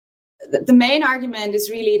the main argument is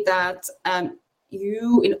really that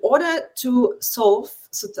in order to solve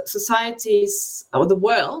society's or the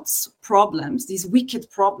world's problems, these wicked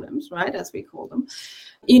problems, right, as we call them,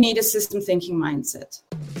 you need a system thinking mindset.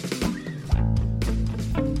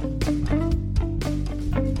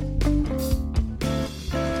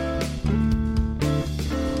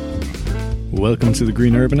 Welcome to The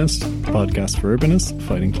Green Urbanist, podcast for urbanists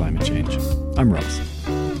fighting climate change. I'm Ross.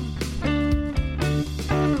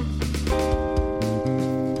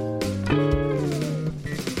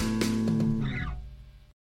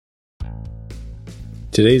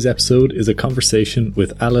 Today's episode is a conversation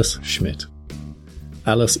with Alice Schmidt.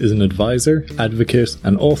 Alice is an advisor, advocate,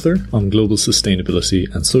 and author on global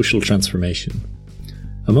sustainability and social transformation.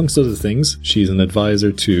 Amongst other things, she's an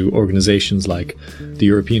advisor to organisations like the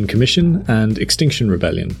European Commission and Extinction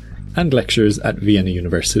Rebellion, and lectures at Vienna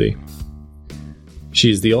University.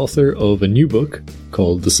 She is the author of a new book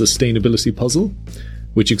called The Sustainability Puzzle,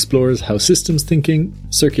 which explores how systems thinking,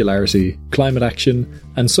 circularity, climate action,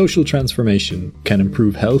 and social transformation can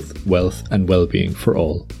improve health, wealth, and well-being for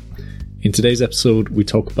all. In today's episode, we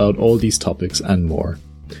talk about all these topics and more.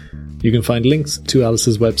 You can find links to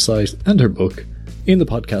Alice's website and her book in the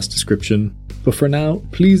podcast description, but for now,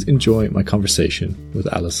 please enjoy my conversation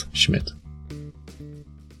with Alice Schmidt.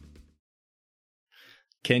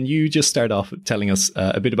 Can you just start off telling us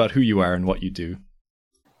a bit about who you are and what you do?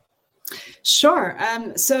 Sure.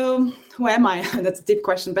 So who am I? That's a deep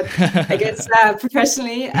question, but I guess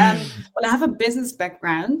professionally, well, I have a business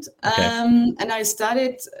background, and I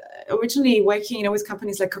started originally working, with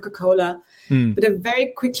companies like Coca-Cola, but I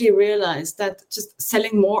very quickly realized that just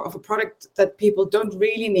selling more of a product that people don't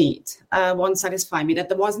really need won't satisfy me. That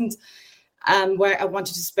there wasn't where I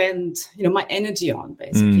wanted to spend, my energy on,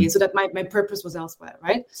 basically, so that my purpose was elsewhere,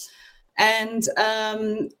 right? And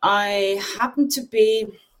I happened to be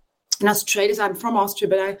in Australia. So I'm from Austria,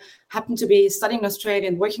 but I happened to be studying in Australia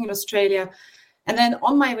and working in Australia. And then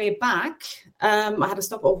on my way back, I had a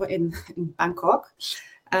stopover in Bangkok,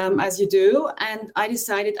 as you do. And I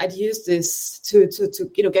decided I'd use this to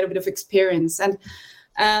get a bit of experience. And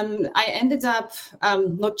I ended up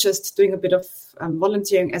not just doing a bit of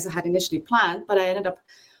volunteering as I had initially planned, but I ended up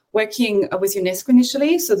working with UNESCO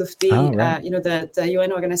initially, so the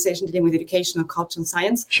UN organization dealing with education and culture and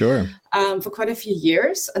science. Sure. For quite a few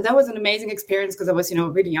years, and that was an amazing experience because I was,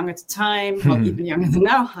 really young at the time, well, even younger than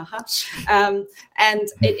now. And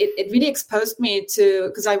it really exposed me to,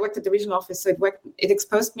 because I worked at the regional office, so it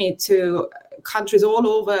exposed me to countries all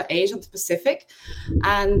over Asia and the Pacific.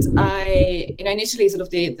 And I, initially, sort of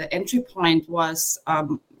the entry point was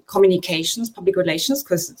communications, public relations,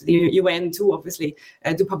 because the UN too obviously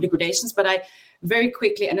do public relations, but I very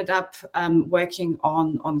quickly ended up working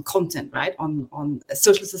on content, right, on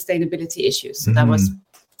social sustainability issues. So that was,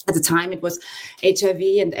 at the time, it was HIV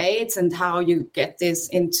and AIDS and how you get this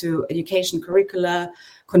into education curricula,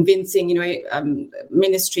 convincing,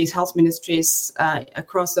 ministries, health ministries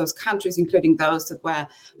across those countries, including those that were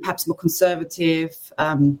perhaps more conservative,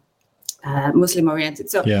 Muslim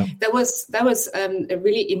oriented. So that was a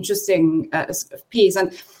really interesting piece.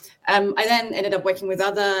 And I then ended up working with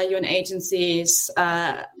other UN agencies.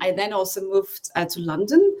 I then also moved to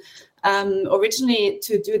London, originally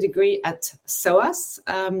to do a degree at SOAS.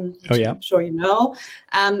 I'm sure you know,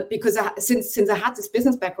 because since I had this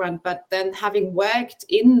business background, but then having worked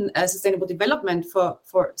in sustainable development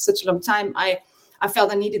for such a long time, I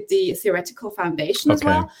felt I needed the theoretical foundation as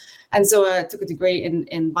well. And so I took a degree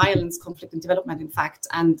in violence, conflict, and development, in fact,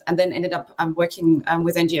 and then ended up working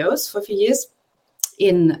with NGOs for a few years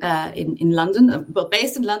in London, well,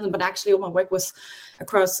 based in London, but actually all my work was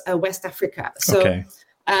across West Africa. So,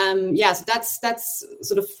 so that's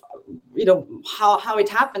sort of, how it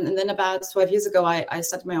happened. And then about 12 years ago, I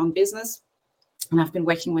started my own business, and I've been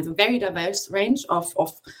working with a very diverse range of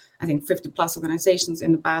I think, 50 plus organizations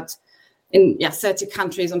in 30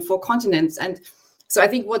 countries on 4 continents. And so I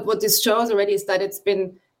think what this shows already is that it's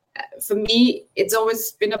been, for me, it's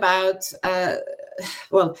always been about, I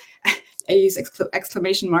use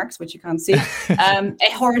exclamation marks, which you can't see,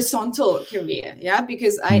 a horizontal career,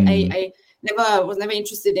 because I was never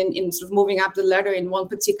interested in sort of moving up the ladder in one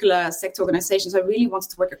particular sector organization. So I really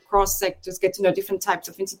wanted to work across sectors, get to know different types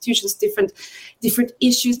of institutions, different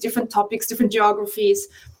issues, different topics, different geographies,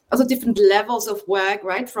 also different levels of work,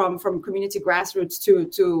 right, from community grassroots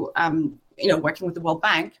to working with the World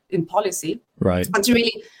Bank in policy, right, and to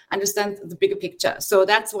really understand the bigger picture. So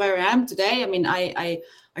that's where I am today. I mean, I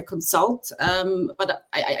consult, but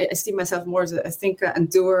I see myself more as a thinker and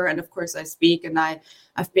doer, and of course I speak, and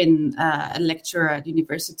I've been a lecturer at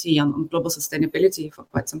university on global sustainability for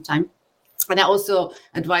quite some time. And I also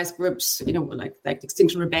advise groups, like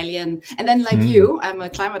Extinction Rebellion. And then you, I'm a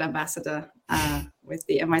climate ambassador with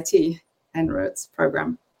the MIT En-ROADS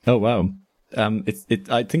program. Oh, wow.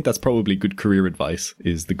 I think that's probably good career advice,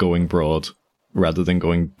 is the going broad rather than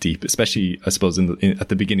going deep, especially, I suppose, at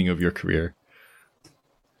the beginning of your career.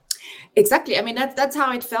 Exactly. I mean, that's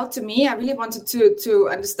how it felt to me. I really wanted to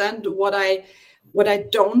understand what I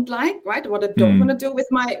don't like, right? What I don't want to do with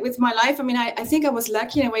my life. I mean, I think I was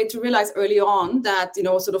lucky in a way to realize early on that,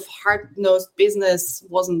 sort of hard-nosed business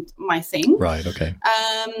wasn't my thing. Right. Okay.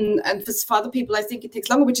 And for other people, I think it takes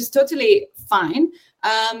longer, which is totally fine.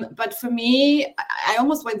 But for me, I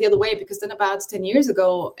almost went the other way, because then about 10 years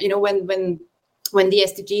ago, when the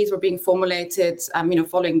SDGs were being formulated,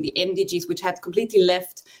 following the MDGs, which had completely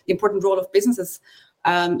left the important role of businesses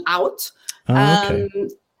out. Okay.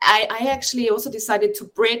 I actually also decided to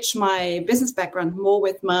bridge my business background more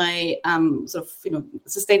with my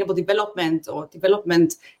sustainable development or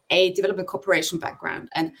development cooperation background,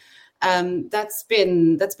 and that's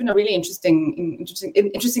been a really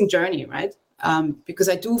interesting journey, right? Because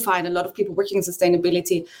I do find a lot of people working in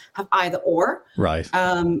sustainability have either or, right?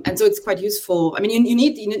 And so it's quite useful. I mean, you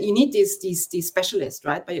need these specialists,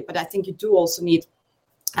 right? But I think you do also need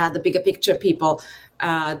the bigger picture people,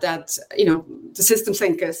 that the system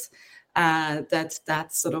thinkers, that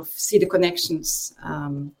sort of see the connections.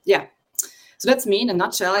 So that's me in a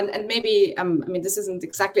nutshell. And maybe I mean, this isn't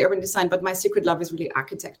exactly urban design, but my secret love is really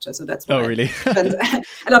architecture. So that's what really? I spend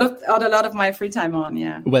a lot of my free time on.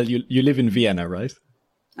 Yeah. Well, you live in Vienna, right?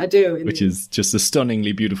 I do. Indeed. Which is just a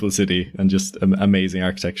stunningly beautiful city and just amazing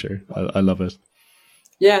architecture. I love it.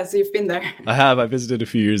 Yeah, so you've been there. I have. I visited a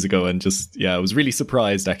few years ago, and I was really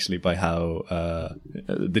surprised actually by how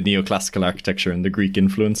the neoclassical architecture and the Greek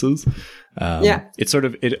influences. It's sort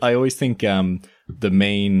of. I always think the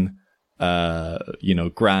main,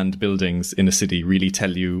 grand buildings in a city really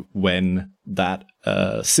tell you when that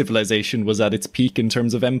civilization was at its peak in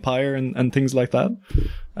terms of empire and things like that.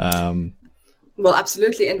 Well,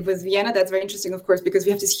 absolutely. And with Vienna, that's very interesting, of course, because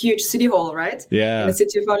we have this huge city hall, right? Yeah. In a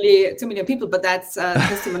city of only 2 million people, but that's a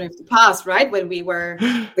testimony of the past, right? When we were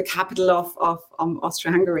the capital of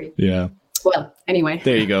Austria-Hungary. Yeah. Well, anyway.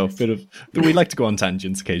 There you go. We like to go on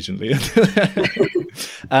tangents occasionally.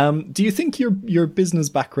 Do you think your business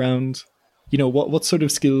background, what sort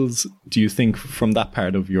of skills do you think from that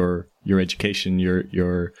part of your education,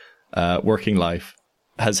 your working life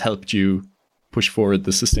has helped you push forward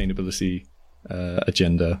the sustainability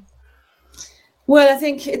agenda? Well, I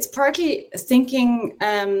think it's partly thinking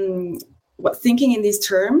in these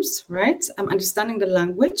terms, right? Understanding the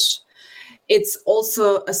language. It's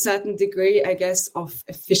also a certain degree, I guess, of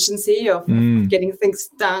efficiency, of getting things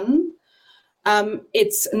done.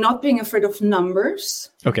 It's not being afraid of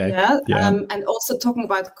numbers. Okay. Yeah. And also talking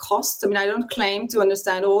about costs. I mean, I don't claim to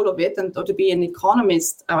understand all of it or to be an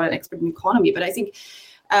economist or an expert in economy, but I think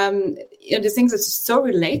the things are just so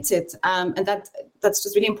related, and that's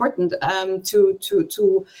just really important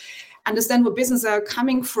to understand where businesses are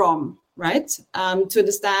coming from, right? To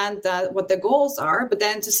understand what their goals are, but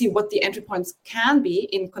then to see what the entry points can be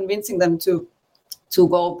in convincing them to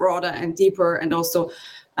go broader and deeper, and also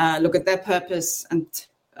look at their purpose and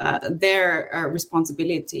their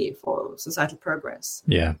responsibility for societal progress.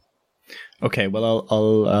 Yeah. Okay. Well,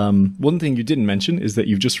 I'll one thing you didn't mention is that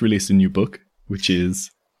you've just released a new book, which is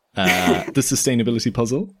The Sustainability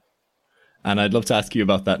Puzzle. And I'd love to ask you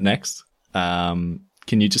about that next.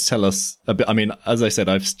 Can you just tell us a bit? I mean, as I said,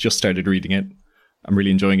 I've just started reading it. I'm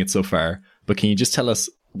really enjoying it so far. But can you just tell us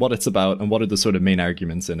what it's about and what are the sort of main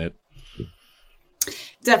arguments in it?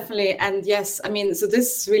 Definitely. And yes, I mean, so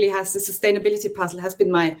this really has, the sustainability puzzle has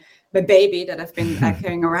been my baby that I've been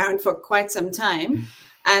carrying around for quite some time.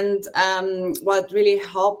 And what really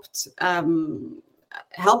helped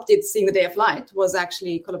it seeing the day of light was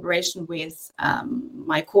actually collaboration with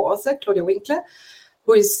my co-author, Claudia Winkler,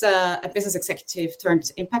 who is a business executive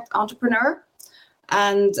turned impact entrepreneur.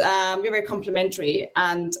 And we're very complementary.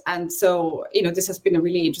 And so, this has been a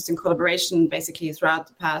really interesting collaboration basically throughout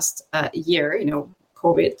the past year,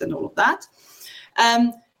 COVID and all of that.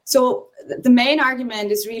 So the main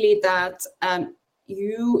argument is really that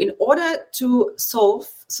in order to solve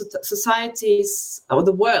society's or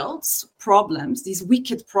the world's problems, these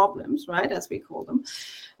wicked problems, right, as we call them,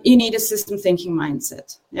 you need a system thinking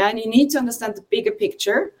mindset. Yeah, and you need to understand the bigger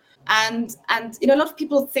picture. And a lot of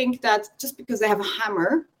people think that just because they have a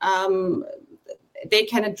hammer, they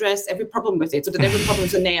can address every problem with it, so that every problem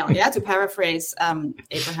is a nail. Yeah, to paraphrase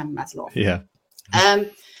Abraham Maslow. Yeah.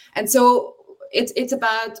 And so it's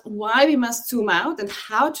about why we must zoom out and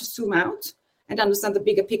how to zoom out and understand the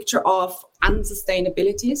bigger picture of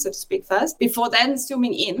unsustainability, so to speak, first, before then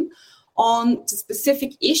zooming in on the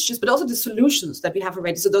specific issues, but also the solutions that we have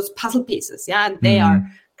already. So those puzzle pieces, and they are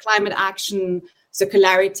climate action,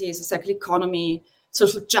 circularity, so circular economy,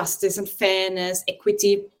 social justice and fairness,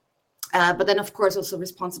 equity, but then of course also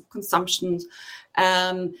responsible consumption,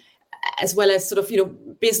 as well as sort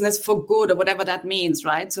of, business for good or whatever that means,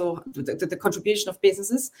 right? So the contribution of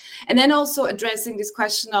businesses, and then also addressing this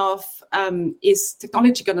question of is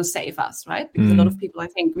technology going to save us, right? Because a lot of people, I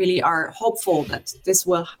think, really are hopeful that this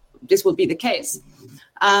will be the case.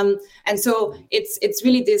 And so it's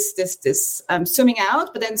really this zooming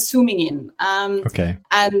out, but then zooming in. Okay.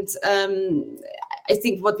 And I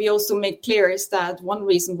think what we also make clear is that one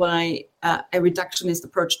reason why a reductionist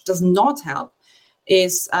approach does not help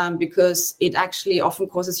is because it actually often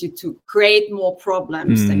causes you to create more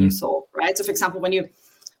problems than you solve, right? So, for example, when you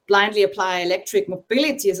blindly apply electric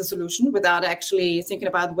mobility as a solution without actually thinking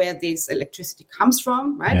about where this electricity comes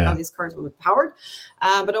from, right? How these cars will be powered,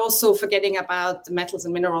 but also forgetting about the metals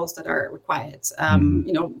and minerals that are required,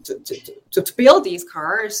 to build these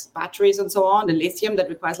cars, batteries and so on, the lithium that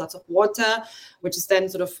requires lots of water, which is then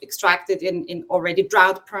sort of extracted in already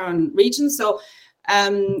drought-prone regions. So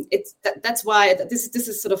that's why this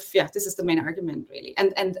is sort of, this is the main argument really.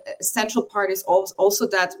 And a central part is also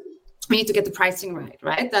that we need to get the pricing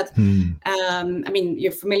right? That,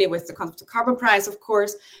 you're familiar with the concept of carbon price, of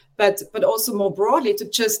course, but also more broadly to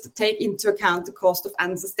just take into account the cost of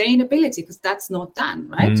unsustainability, because that's not done,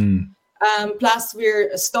 right? Plus we're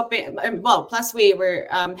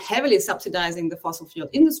heavily subsidizing the fossil fuel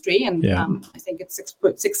industry. And I think it's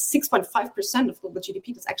 6.5% of global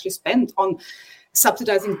GDP that's actually spent on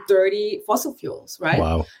subsidizing dirty fossil fuels, right?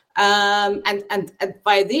 Wow. And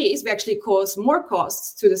by these, we actually cause more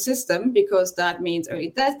costs to the system, because that means early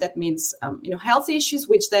death, that means health issues,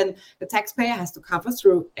 which then the taxpayer has to cover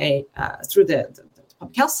through the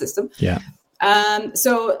public health system. Yeah.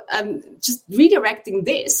 So just redirecting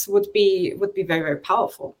this would be very, very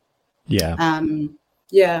powerful. Yeah. And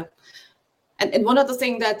one other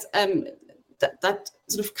thing that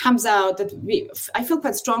sort of comes out that I feel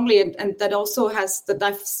quite strongly, and that also that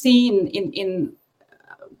I've seen in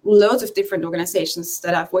loads of different organizations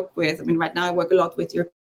that I've worked with. I mean, right now I work a lot with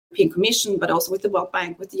European Commission, but also with the World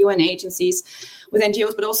Bank, with the UN agencies, with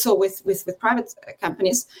NGOs, but also with private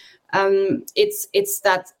companies. It's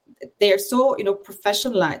that they're so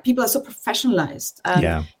professionalized. People are so professionalized.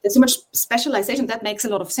 There's so much specialization that makes a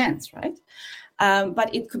lot of sense, right? But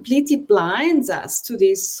it completely blinds us to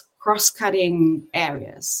these cross-cutting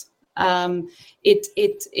areas. And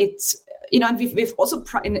we've also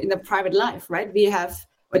in the private life, right?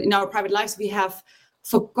 In our private lives, we have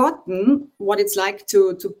forgotten what it's like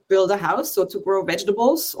to build a house, or to grow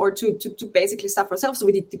vegetables, or to basically stuff ourselves. So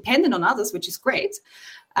we're dependent on others, which is great,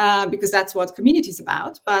 because that's what community is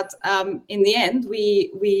about. But in the end,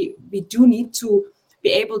 we do need to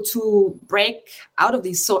be able to break out of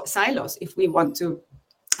these silos if we want to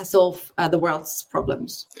solve the world's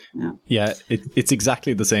problems. It's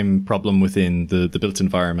exactly the same problem within the built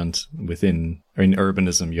environment. In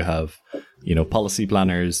urbanism, you have policy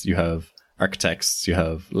planners, you have architects, you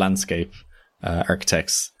have landscape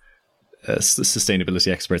architects, sustainability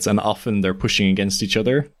experts, and often they're pushing against each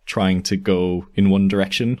other, trying to go in one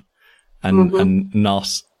direction, and not,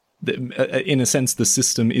 in a sense, the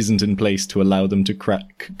system isn't in place to allow them to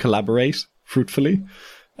collaborate fruitfully.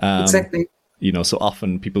 Exactly. So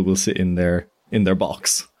often people will sit in their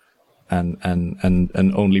box and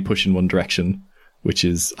only push in one direction, which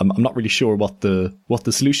is, I'm not really sure what the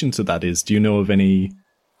solution to that is. Do you know of any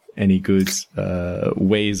good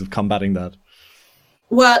ways of combating that?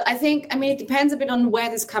 Well, it depends a bit on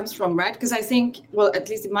where this comes from, right? Because I think, well, at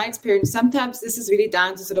least in my experience, sometimes this is really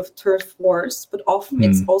down to sort of turf wars, but often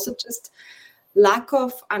it's also just lack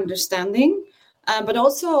of understanding. But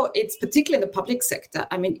also, it's particularly in the public sector.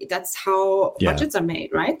 I mean, that's how budgets are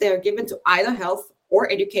made, right? They are given to either health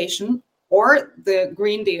or education or the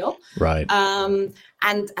Green Deal, right? And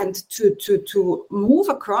to move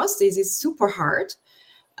across this is super hard.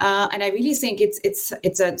 And I really think it's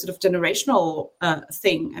a sort of generational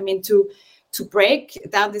thing. I mean, to break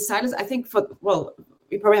down these silos, I think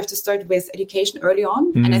we probably have to start with education early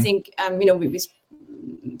on. And I think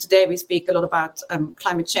today we speak a lot about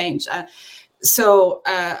climate change. So,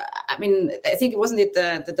 I think wasn't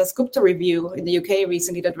the Dasgupta review in the UK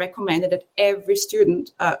recently that recommended that every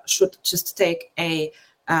student should just take a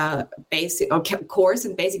basic or course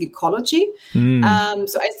in basic ecology.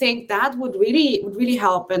 So I think that would really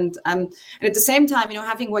help. And at the same time,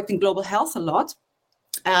 having worked in global health a lot,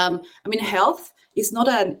 health is not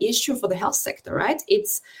an issue for the health sector, right?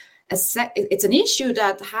 It's it's an issue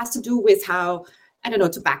that has to do with how, I don't know,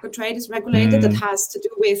 tobacco trade is regulated. That has to do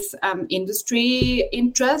with industry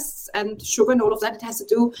interests and sugar and all of that. It has to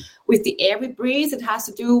do with the air we breathe. It has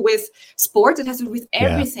to do with sports. It has to do with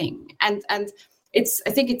everything. And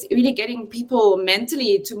I think it's really getting people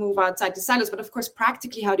mentally to move outside the silos. But of course,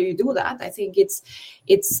 practically, how do you do that? I think it's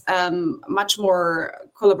much more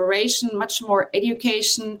collaboration, much more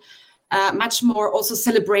education, much more also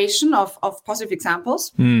celebration of positive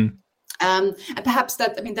examples. And perhaps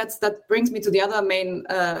that brings me to the other main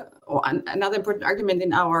or another important argument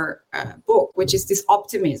in our book, which is this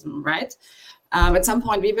optimism, right? At some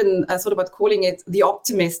point, we even thought about calling it the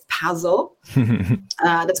optimist puzzle.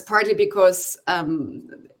 That's partly because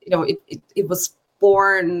it was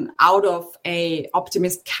born out of a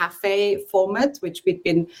optimist cafe format, which we'd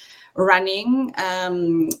been running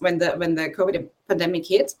when the COVID pandemic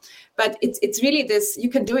hit. But it's really this: you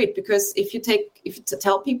can do it, because if you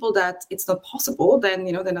tell people that it's not possible, then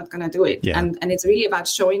they're not going to do it. And it's really about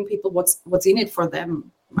showing people what's in it for them,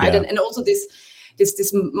 right? And also this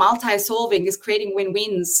multi-solving, is creating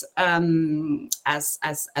win-wins, as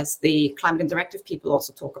the climate interactive people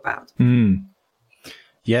also talk about.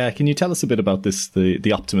 Yeah, can you tell us a bit about this,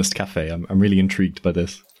 the Optimist Cafe? I'm really intrigued by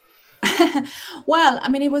this. Well,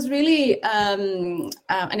 it was really, and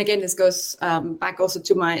again, this goes back also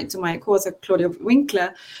to my co-author Claudia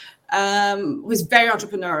Winkler, who's very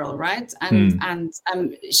entrepreneurial, right? And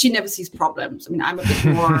she never sees problems. I'm a bit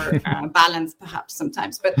more balanced, perhaps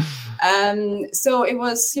sometimes, but so it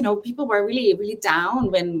was. People were really, really down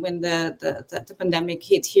when the pandemic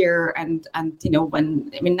hit here, and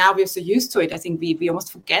when now we're so used to it. I think we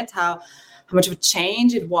almost forget how much of a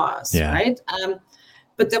change it was, right?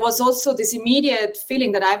 But there was also this immediate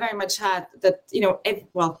feeling that I very much had that,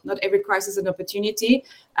 not every crisis is an opportunity,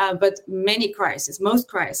 but most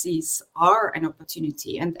crises are an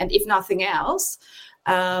opportunity. And if nothing else,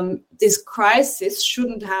 this crisis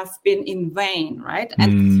shouldn't have been in vain, right?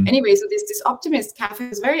 And anyway, so this Optimist Cafe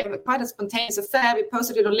is quite a spontaneous affair. We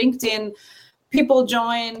posted it on LinkedIn. People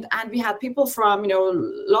joined, and we had people from,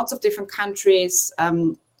 lots of different countries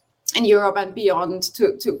in Europe and beyond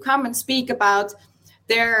to come and speak about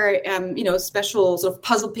their, special sort of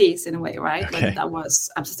puzzle piece in a way, right? Okay. Whether that was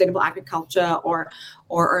sustainable agriculture or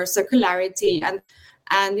circularity, and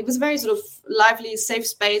it was a very sort of lively, safe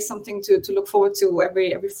space, something to look forward to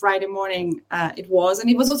every Friday morning. It was, and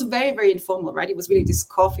it was also very, very informal, right? It was really this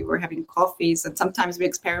coffee. We're having coffees, and sometimes we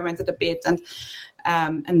experimented a bit and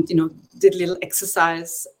did little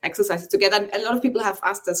exercises together. And a lot of people have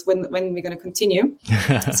asked us when we're going to continue.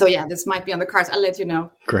 So yeah, this might be on the cards. I'll let you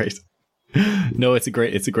know. Great. No, it's a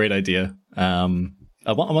great idea. I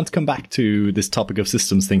want to come back to this topic of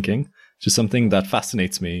systems thinking, which is something that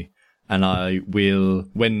fascinates me. And I will,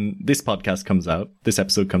 when this episode comes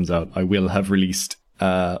out, I will have released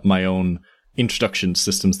my own introduction to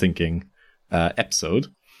systems thinking episode,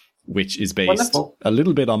 which is based Wonderful. A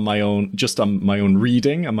little bit on my own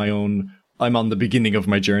reading and I'm on the beginning of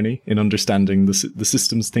my journey in understanding the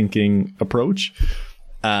systems thinking approach.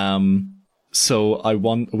 So I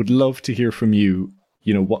would love to hear from you.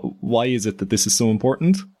 Why is it that this is so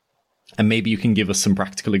important? And maybe you can give us some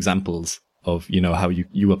practical examples of, how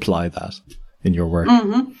you apply that in your work.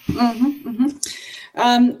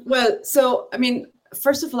 Well, so,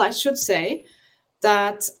 first of all, I should say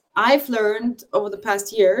that I've learned over the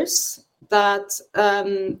past years that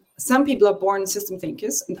some people are born system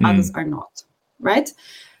thinkers and others are not, right?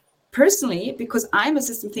 Personally, because I'm a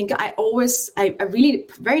system thinker, I really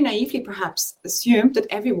very naively perhaps assumed that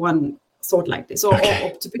everyone thought like this. Or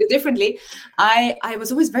to put it differently, I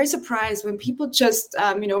was always very surprised when people just,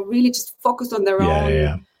 really just focused on their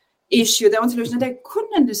own issue, their own solution, and I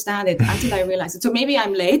couldn't understand it until I realized it. So maybe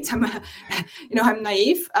I'm late. I'm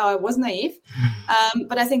naive. I was naive,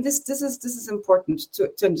 but I think this is important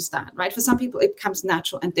to understand, right? For some people, it comes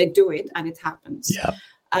natural and they do it and it happens. Yeah.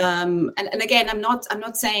 And again, I'm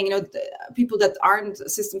not saying people that aren't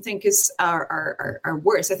system thinkers are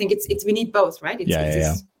worse. I think it's we need both, right?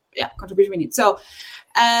 It's contribution we need. So,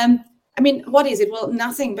 what is it? Well,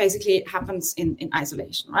 nothing basically happens in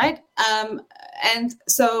isolation, right? And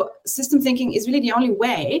so system thinking is really the only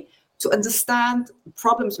way to understand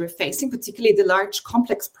problems we're facing, particularly the large,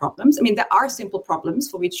 complex problems. There are simple problems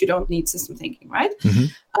for which you don't need system thinking, right?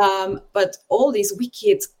 But all these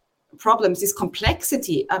wicked problems, this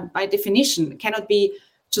complexity, by definition, cannot be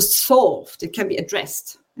just solved. It can be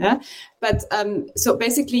addressed. Yeah, but so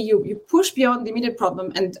basically, you push beyond the immediate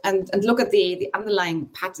problem and look at the underlying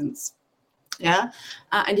patterns. Yeah,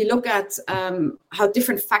 and you look at how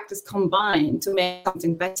different factors combine to make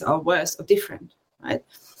something better or worse or different. Right.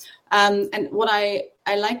 And what I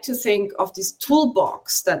like to think of this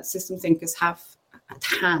toolbox that system thinkers have at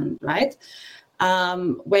hand, right?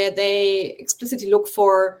 Where they explicitly look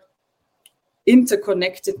for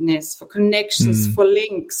interconnectedness, for connections, for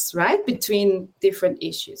links, right, between different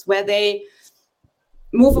issues, where they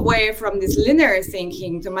move away from this linear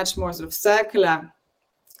thinking to much more sort of circular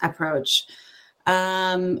approach,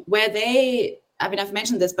 where they, I mean, I've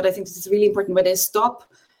mentioned this, but I think this is really important, where they stop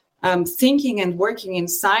thinking and working in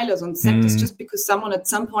silos on sectors just because someone at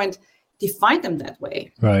some point defined them that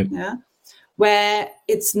way. Right. Yeah. Where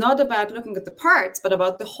it's not about looking at the parts, but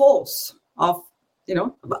about the wholes of,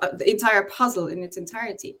 the entire puzzle in its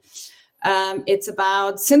entirety. It's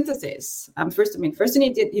about synthesis. First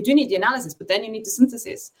you do need the analysis, but then you need the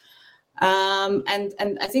synthesis. And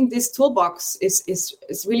I think this toolbox is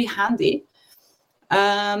really handy.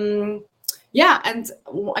 And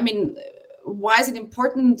I mean, why is it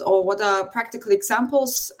important, or what are practical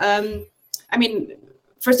examples? I mean,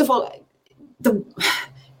 first of all,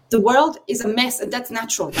 the world is a mess, and that's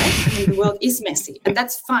natural, right? I mean, the world is messy, and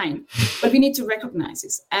that's fine. But we need to recognize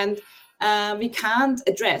this. And we can't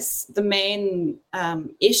address the main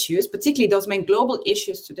issues, particularly those main global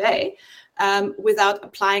issues today, without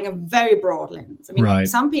applying a very broad lens. I mean,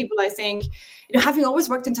 some people, I think, having always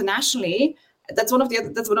worked internationally, that's one of the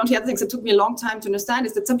other things that took me a long time to understand,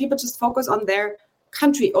 is that some people just focus on their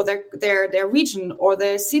country or their region or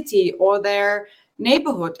their city or their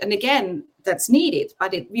neighborhood. And again, that's needed,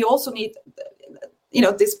 but we also need,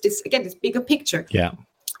 this bigger picture. Yeah.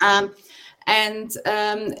 And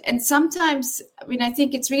sometimes, I mean, I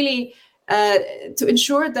think it's really to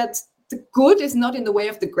ensure that the good is not in the way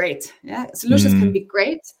of the great. Yeah, solutions can be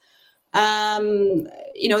great.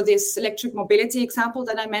 This electric mobility example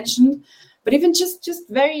that I mentioned, but even just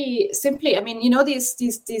very simply, I mean,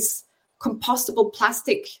 these compostable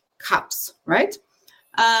plastic cups, right?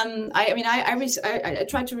 I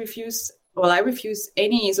try to refuse. Well, I refuse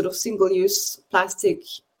any sort of single-use plastic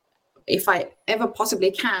if I ever possibly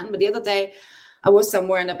can. But the other day I was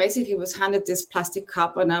somewhere and I basically was handed this plastic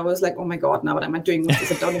cup and I was like, oh my God, now what am I doing with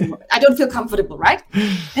this? I don't feel comfortable, right?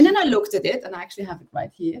 And then I looked at it, and I actually have it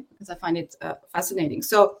right here because I find it fascinating.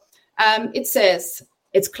 So it says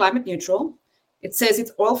it's climate neutral. It says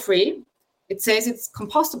it's oil-free. It says it's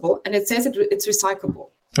compostable, and it says it's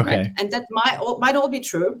recyclable. Okay. Right? And that might all be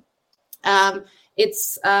true.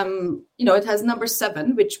 It's it has number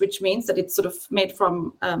 7, which means that it's sort of made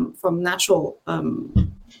from natural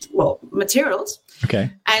materials.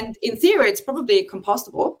 Okay. And in theory, it's probably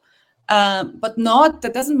compostable, but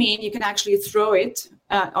that doesn't mean you can actually throw it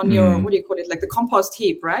on your, what do you call it, like the compost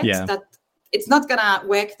heap, right? Yeah. That it's not gonna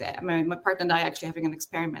work there. I mean, my partner and I are actually having an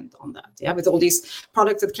experiment on that, with all these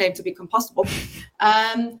products that claim to be compostable.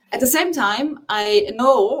 At the same time, I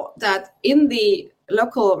know that in the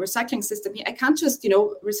local recycling system here, I can't just,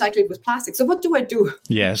 recycle it with plastic. So what do I do?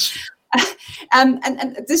 Yes. And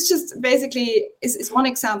this just basically is one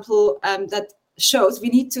example that shows we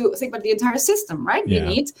need to think about the entire system, right? Yeah.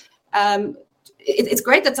 We need, it's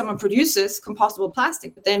great that someone produces compostable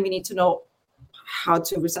plastic, but then we need to know how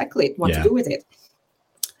to recycle it, what to do with it.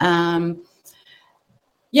 And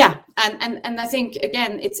I think,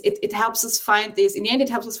 again, it helps us find this, in the end, it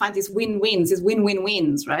helps us find these win-wins, these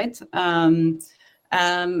win-win-wins, right? And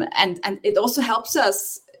it also helps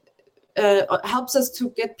us to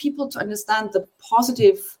get people to understand the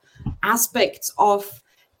positive aspects of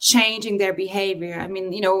changing their behavior. I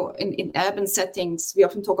mean, in urban settings, we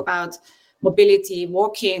often talk about mobility,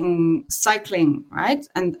 walking, cycling, right?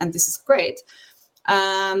 And this is great.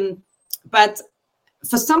 But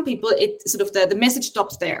for some people, it sort of the message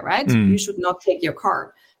stops there, right? You should not take your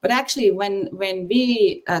car. But actually, when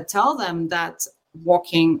we tell them that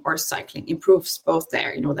walking or cycling improves both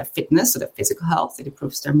their fitness, so their physical health, it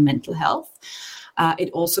improves their mental health.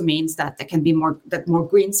 It also means that there can be more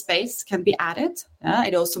green space can be added.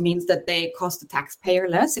 It also means that they cost the taxpayer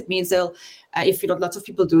less. It means if lots of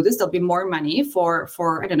people do this, there'll be more money for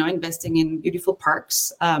I don't know, investing in beautiful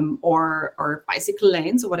parks or bicycle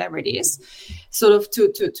lanes or whatever it is. Sort of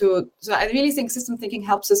so I really think system thinking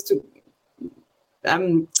helps us to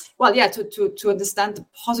to understand the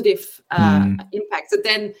positive impacts that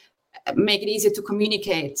then make it easier to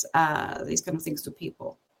communicate these kind of things to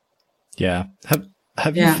people. Yeah.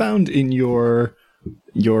 Have you found in your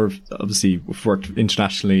obviously we've worked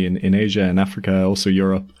internationally in Asia and Africa, also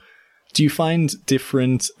Europe, do you find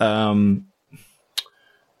different how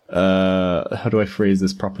do I phrase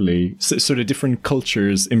this properly? Sort of different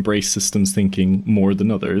cultures embrace systems thinking more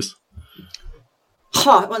than others?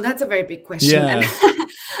 Well, that's a very big question. Yeah.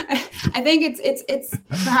 I think it's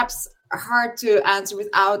perhaps hard to answer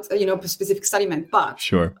without a specific study meant. But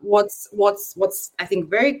sure, what's I think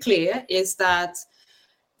very clear is that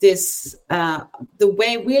this the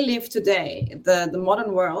way we live today, the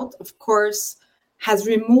modern world, of course, has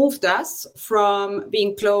removed us from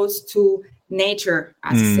being close to nature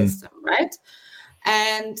as a system, right?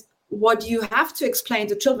 And what you have to explain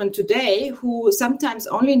to children today who sometimes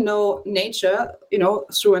only know nature,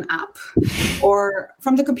 through an app or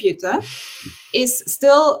from the computer, is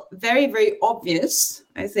still very, very obvious,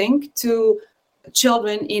 I think, to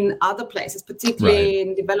children in other places, particularly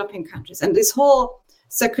in developing countries. And this whole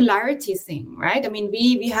circularity thing, right? I mean,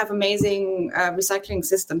 we have amazing recycling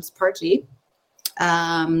systems, partly,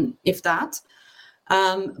 if that.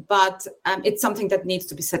 But it's something that needs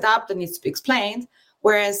to be set up, that needs to be explained.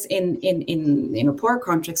 Whereas in poor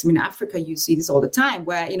countries, Africa, you see this all the time,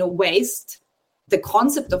 where waste, the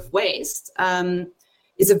concept of waste,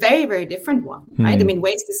 is a very, very different one, right? I mean,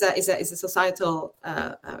 waste is a societal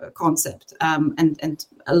concept, and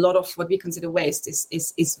a lot of what we consider waste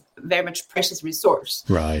is very much precious resource,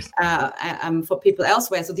 right? For people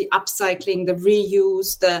elsewhere. So the upcycling, the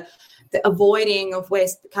reuse, the avoiding of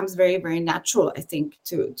waste becomes very, very natural, I think,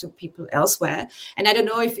 to people elsewhere. And I don't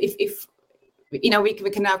know if we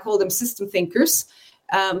can now call them system thinkers,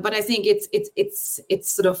 but I think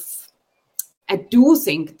it's sort of, I do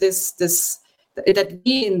think this that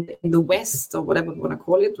we in the West, or whatever we want to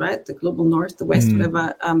call it, right, the global North, the West,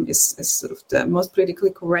 whatever, is sort of the most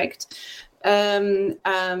politically correct. We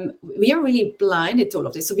are really blinded to all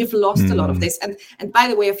of this, so we've lost a lot of this. And by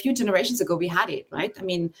the way, a few generations ago we had it, right? I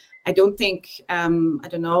mean, I don't think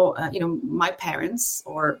my parents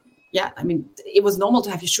or. Yeah, I mean, it was normal to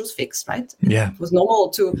have your shoes fixed, right? Yeah. It was normal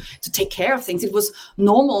to take care of things. It was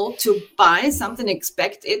normal to buy something,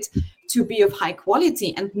 expect it to be of high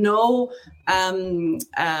quality, and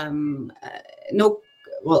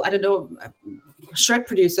shirt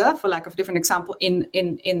producer, for lack of a different example, in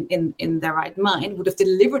their right mind would have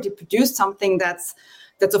deliberately produced something that's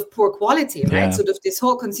of poor quality, right? Yeah. Sort of this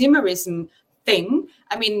whole consumerism thing.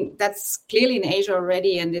 I mean, that's clearly in Asia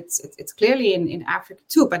already, and it's clearly in Africa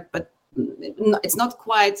too. But it's not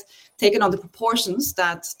quite taken on the proportions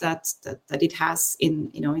that it has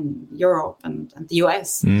in Europe and the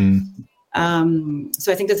US.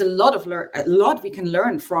 So I think there's a lot we can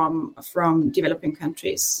learn from developing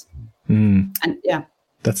countries. And yeah,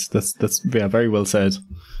 that's very well said.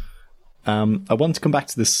 I want to come back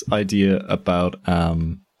to this idea about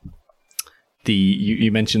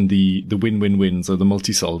you mentioned the win-win-wins, or the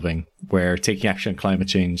multi-solving, where taking action on climate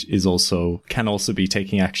change can also be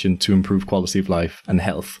taking action to improve quality of life and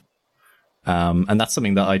health. And that's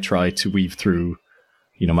something that I try to weave through,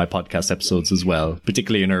 my podcast episodes as well,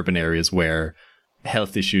 particularly in urban areas where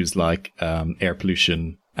health issues like air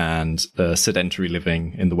pollution and sedentary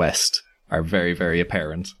living in the West are very, very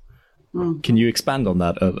apparent. Can you expand on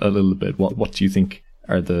that a little bit? What do you think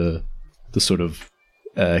are the sort of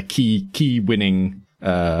key winning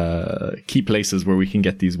key places where we can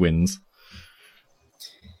get these wins?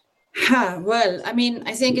 Well, I mean,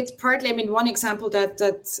 I think it's partly, one example that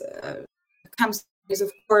comes is,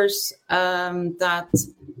 of course, that,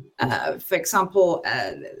 for example,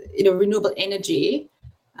 renewable energy,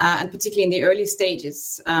 and particularly in the early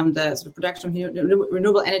stages, the sort of production of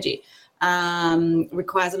renewable energy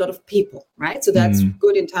requires a lot of people, right? So that's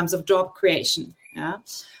good in terms of job creation. Yeah.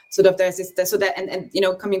 So that there's this, so that, and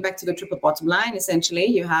coming back to the triple bottom line, essentially,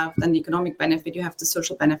 you have an economic benefit, you have the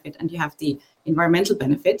social benefit, and you have the environmental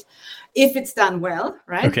benefit, if it's done well,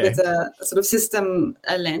 right? Okay. With a sort of system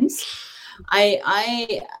lens. I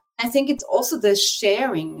think it's also the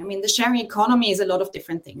sharing. I mean, the sharing economy is a lot of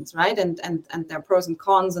different things, right? And there are pros and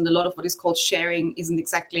cons, and a lot of what is called sharing isn't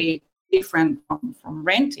exactly different from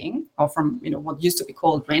renting, or from what used to be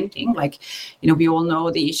called renting. Like we all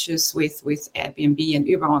know the issues with Airbnb and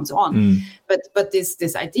Uber and so on. But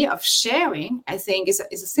this idea of sharing, I think, is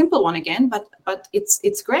a simple one again. But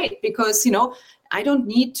it's great because I don't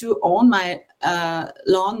need to own my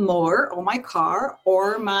lawnmower or my car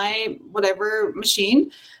or my whatever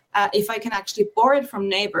machine. If I can actually borrow it from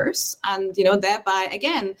neighbors and, thereby,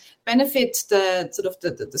 again, benefit the sort of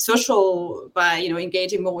the social by,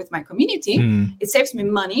 engaging more with my community, it saves me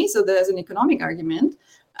money. So there's an economic argument.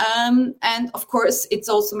 And of course, it's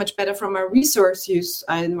also much better from a resource use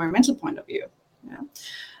environmental point of view. Yeah.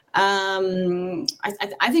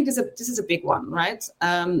 I think this is a big one, right?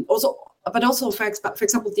 But also, for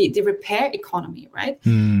example, the repair economy, right? I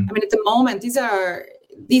mean, at the moment, these are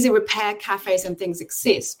repair cafes and things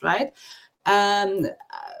exist, right?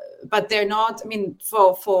 But they're not,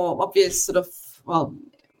 for obvious sort of,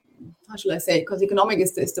 how should I say, because economic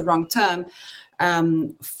is the wrong term,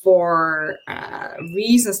 for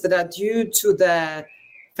reasons that are due to the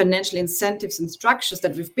financial incentives and structures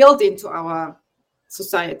that we've built into our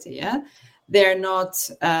society. Yeah, they're not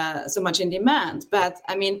so much in demand. But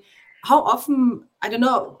I mean, how often, I don't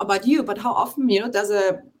know about you, but how often, does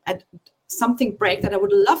something break that I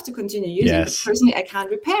would love to continue using, but personally I can't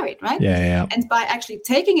repair it, right? Yeah. And by actually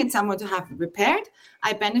taking it somewhere to have it repaired,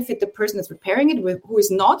 I benefit the person that's repairing it, who is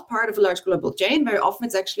not part of a large global chain. Very often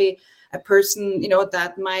it's actually a person,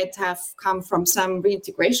 that might have come from some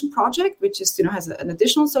reintegration project, which is, has an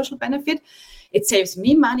additional social benefit. It saves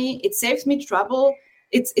me money. It saves me trouble.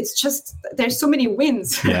 It's just, there's so many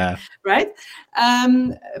wins, right?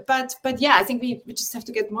 But yeah, I think we just have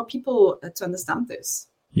to get more people to understand this.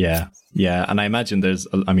 Yeah. And I imagine there's,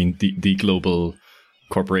 the global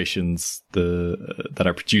corporations that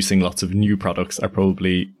are producing lots of new products are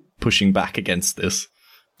probably pushing back against this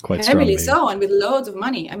quite strongly. Heavily so, and with loads of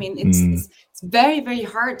money. I mean, it's very, very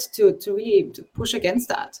hard to really push against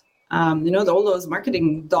that. All those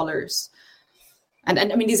marketing dollars. And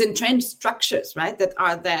I mean, these entrenched structures, right, that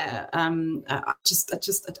are there, are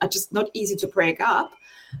just not easy to break up.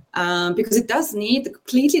 Because it does need a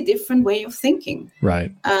completely different way of thinking,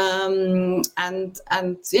 right? And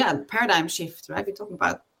paradigm shift, right? We're talking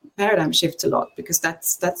about paradigm shifts a lot because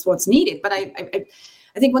that's what's needed. But I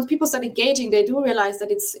think once people start engaging, they do realize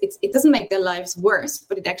that it doesn't make their lives worse,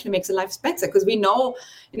 but it actually makes their lives better, because we know,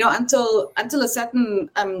 until a certain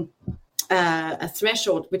a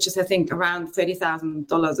threshold, which is I think around $30,000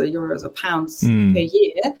 or euros or pounds per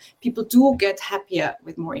year, people do get happier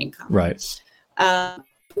with more income, right?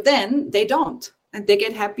 Then they don't, and they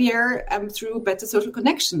get happier through better social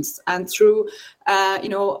connections and through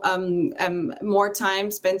more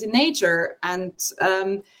time spent in nature. And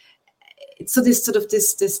so this sort of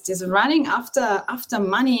this running after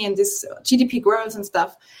money and this GDP growth and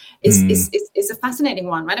stuff is a fascinating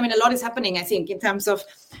one, right? I mean, a lot is happening, I think, in terms of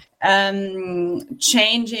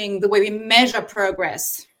changing the way we measure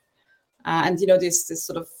progress, and this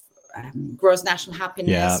sort of gross national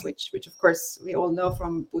happiness, which of course we all know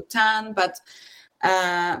from Bhutan, but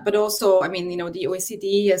also, I mean, the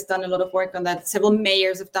OECD has done a lot of work on that. Several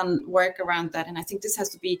mayors have done work around that, and I think this has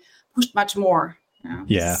to be pushed much more.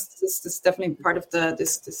 This is definitely part of the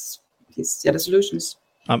solutions.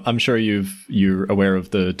 I'm sure you're aware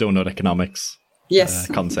of the donut economics. Yes,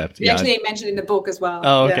 concept. We actually mentioned in the book as well.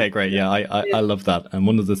 Oh, okay, great. Yeah, I love that. And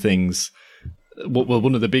one of the things. Well,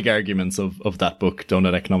 one of the big arguments of that book,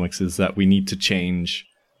 Donut Economics, is that we need to change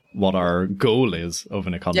what our goal is of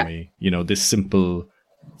an economy. This simple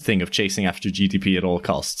thing of chasing after GDP at all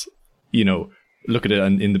costs. Look at it,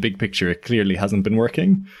 and in the big picture, it clearly hasn't been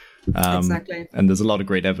working. Exactly. And there's a lot of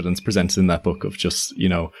great evidence presented in that book of just,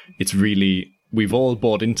 it's really, we've all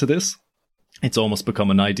bought into this. It's almost become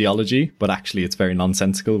an ideology, but actually it's very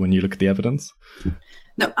nonsensical when you look at the evidence.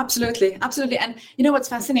 No, absolutely. And what's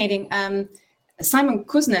fascinating? Simon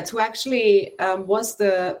Kuznets, who actually was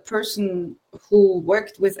the person who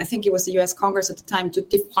worked with, I think it was the US Congress at the time, to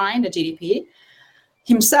define the GDP,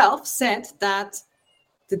 himself said that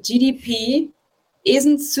the GDP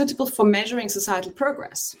isn't suitable for measuring societal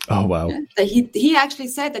progress. Oh, wow. Yeah? He actually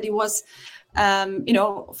said that it was,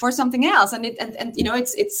 for something else. And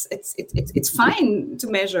it's fine to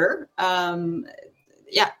measure, to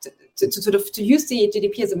use the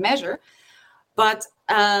GDP as a measure. But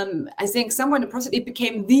I think somewhere in the process, it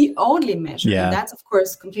became the only measure. Yeah. And that's, of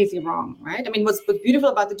course, completely wrong, right? I mean, what's beautiful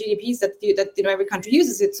about the GDP is that every country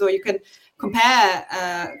uses it, so you can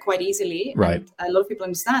compare quite easily. Right. And a lot of people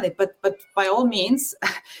understand it. But by all means,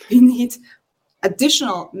 we need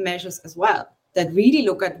additional measures as well that really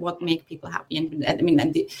look at what make people happy. And I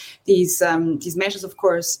mean, these measures, of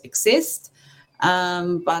course, exist.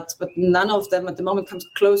 But none of them at the moment comes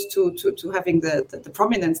close to having the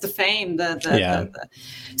prominence, the fame, the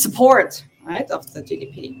support, right, of the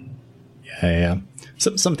GDP. Yeah.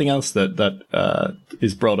 So, something else that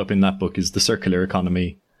is brought up in that book is the circular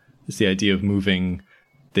economy. It's the idea of moving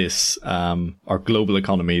this our global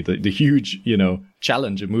economy, the huge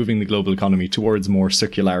challenge of moving the global economy towards more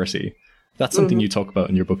circularity. That's something you talk about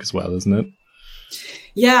in your book as well, isn't it?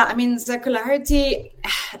 Yeah, I mean, circularity.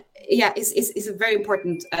 Yeah, is a very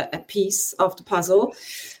important a piece of the puzzle.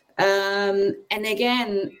 And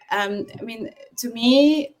again, I mean, to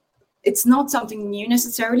me, it's not something new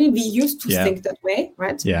necessarily. We used to think that way,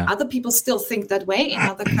 right? Yeah. Other people still think that way in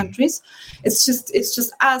other countries. It's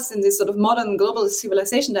just us in this sort of modern global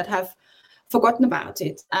civilization that have forgotten about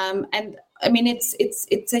it. And I mean,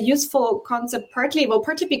 it's a useful concept partly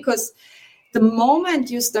because the moment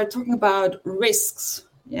you start talking about risks,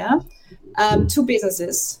 to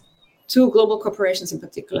businesses, to global corporations in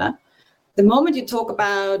particular. The moment you talk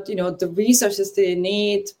about, the resources they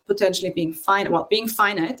need potentially being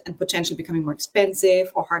finite and potentially becoming more expensive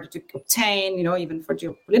or harder to obtain, even for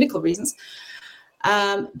geopolitical reasons,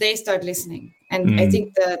 they start listening. And I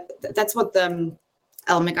think that's what the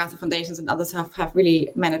Ellen MacArthur Foundations and others have really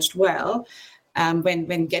managed well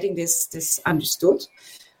when getting this understood.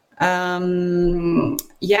 And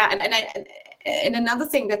another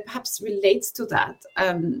thing that perhaps relates to that,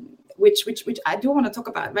 which I do want to talk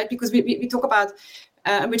about, right? Because we talk about,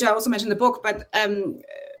 which I also mentioned in the book, but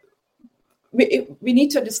we need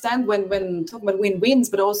to understand when talking about win-wins,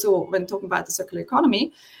 but also when talking about the circular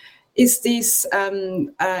economy, is these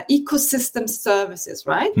ecosystem services,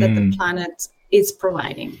 right? That the planet is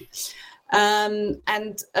providing. It's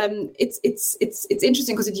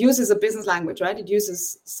interesting because it uses a business language, right? It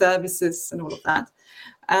uses services and all of that.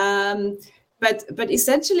 But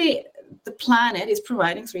essentially, the planet is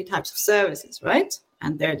providing three types of services, right?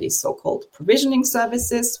 And there are these so-called provisioning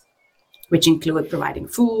services, which include providing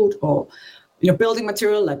food or building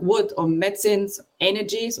material like wood or medicines,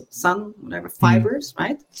 energy, so sun, whatever, fibers,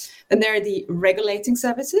 right? Then there are the regulating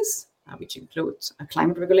services, which include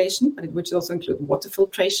climate regulation, but which also include water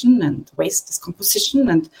filtration and waste discomposition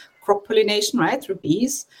and crop pollination, right, through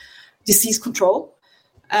bees, disease control.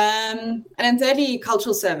 And then thirdly,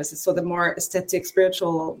 cultural services, so the more aesthetic,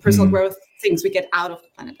 spiritual, personal growth things we get out of the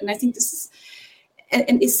planet. And I think this is,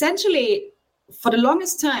 and essentially, for the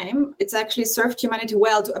longest time, it's actually served humanity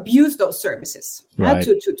well to abuse those services, right?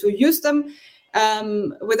 To use them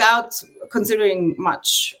without considering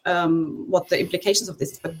much what the implications of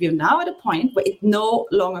this is. But we're now at a point where it no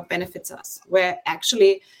longer benefits us, where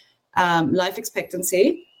actually life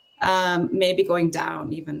expectancy may be going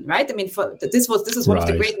down even, right? I mean, this is one of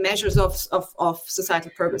the great measures of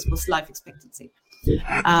societal progress was life expectancy.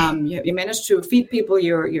 You manage to feed people,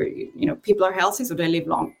 people are healthy, so they live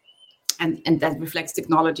long. And that reflects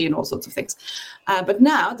technology and all sorts of things. But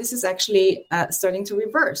now this is actually starting to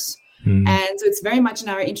reverse. And so it's very much in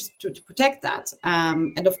our interest to protect that.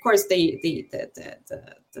 And of course, the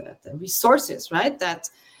resources, right, that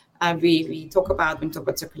we talk about when we talk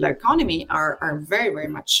about circular economy are very, very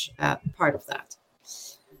much part of that.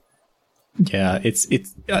 Yeah, it's.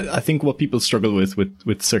 I think what people struggle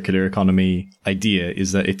with circular economy idea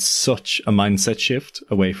is that it's such a mindset shift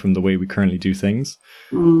away from the way we currently do things.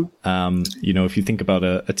 If you think about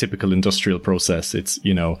a typical industrial process, it's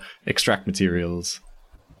extract materials,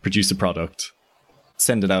 produce a product,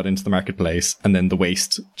 send it out into the marketplace, and then the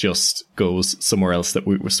waste just goes somewhere else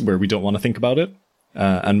where we don't want to think about it.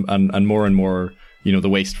 And more, the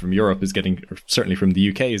waste from Europe is getting, or certainly from the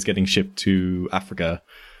UK, is getting shipped to Africa,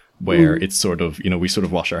 where it's sort of, we sort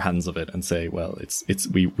of wash our hands of it and say, well,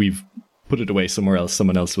 we've put it away somewhere else,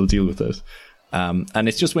 someone else will deal with it. And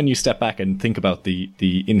it's just when you step back and think about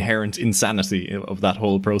the inherent insanity of that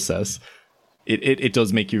whole process, it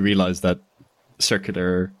does make you realize that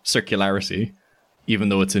circularity, even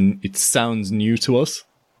though it sounds new to us,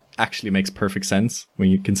 actually makes perfect sense when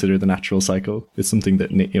you consider the natural cycle. It's something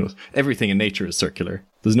that everything in nature is circular.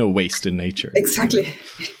 There's no waste in nature. Exactly.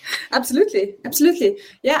 Absolutely.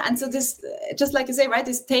 Yeah, and so this, just like you say, right,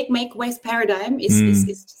 this take, make, waste paradigm is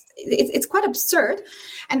it's quite absurd.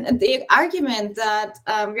 And the argument that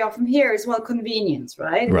we often hear is, well, convenience,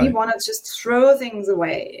 right? We want to just throw things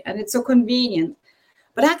away, and it's so convenient.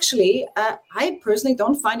 But actually, I personally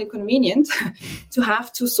don't find it convenient to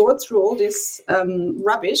have to sort through all this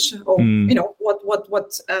rubbish, or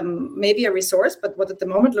what may be a resource, but what at the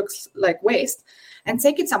moment looks like waste, and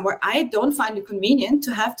take it somewhere. I don't find it convenient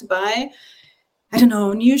to have to buy,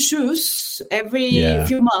 new shoes every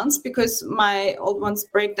few months because my old ones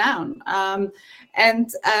break down.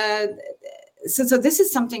 So this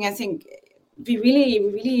is something I think we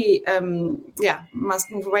really,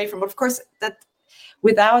 must move away from. Of course, that.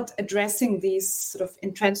 Without addressing these sort of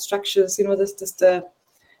entrenched structures, there's just the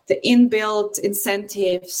inbuilt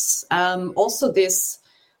incentives, also this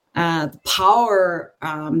power,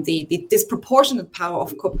 the disproportionate power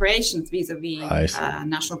of corporations vis-a-vis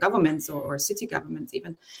national governments or city governments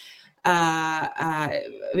even.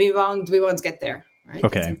 We won't get there, right?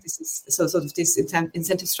 Okay. I think this is sort of this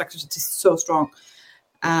incentive structures is so strong.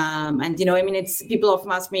 It's people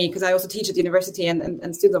often ask me, because I also teach at university,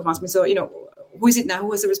 and students often ask me, so who is it now who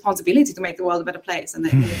has the responsibility to make the world a better place? And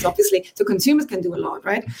it's obviously, so consumers can do a lot,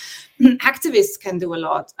 right? Activists can do a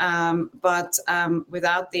lot, but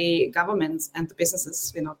without the governments and the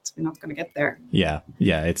businesses, we're not going to get there. Yeah,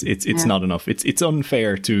 it's not enough. It's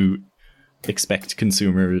unfair to expect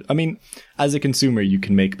consumers. I mean, as a consumer, you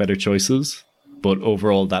can make better choices, but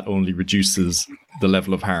overall, that only reduces the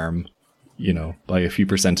level of harm, by a few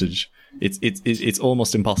percentage. it's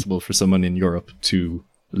almost impossible for someone in Europe to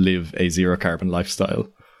live a zero carbon lifestyle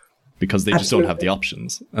because they just don't have the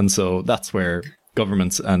options. And so that's where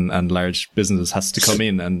governments and large businesses has to come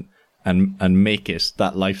in and make it,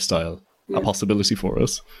 that lifestyle, a possibility for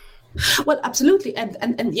us. Well, absolutely,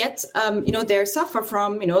 and yet, they suffer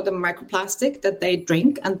from, the microplastic that they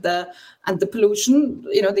drink and the pollution,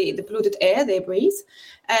 the polluted air they breathe,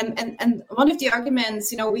 and one of the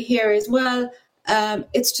arguments, we hear is, well,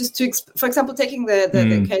 it's just for example, taking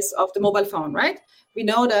the case of the mobile phone, right? We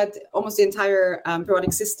know that almost the entire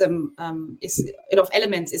periodic system is of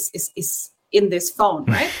elements is in this phone,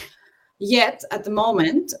 right? Yet at the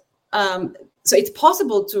moment. So it's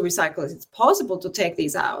possible to recycle it. It's possible to take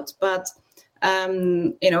these out, but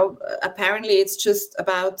apparently it's just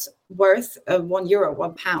about worth €1,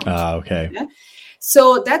 £1. Okay. Yeah?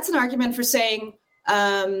 So that's an argument for saying,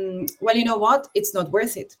 well, you know what? It's not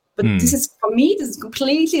worth it. But this is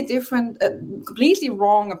completely different, completely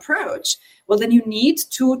wrong approach. Well, then you need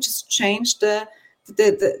to just change the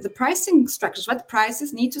pricing structures, right? The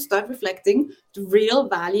prices need to start reflecting the real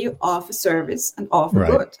value of a service and of a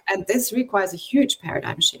good. And this requires a huge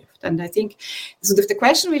paradigm shift. And I think so the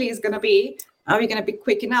question really is going to be, are we going to be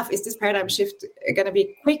quick enough? Is this paradigm shift going to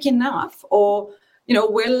be quick enough? Or,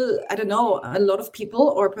 will, I don't know, a lot of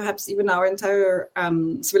people or perhaps even our entire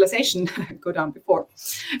civilization go down before?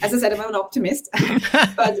 As I said, I'm an optimist,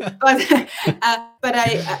 but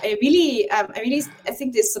I really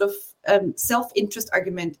think this sort of self-interest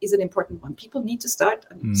argument is an important one. People need to start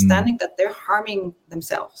understanding that they're harming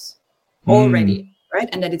themselves already, right?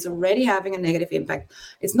 And that it's already having a negative impact.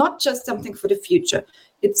 It's not just something for the future.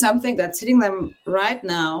 It's something that's hitting them right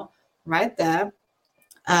now, right there.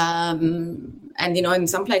 And, in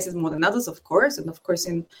some places more than others, of course. And of course,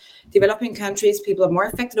 in developing countries, people are more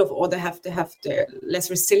affected or they're less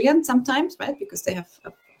resilient sometimes, right? Because they have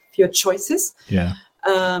fewer choices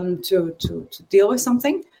to deal with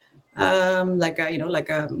something. Like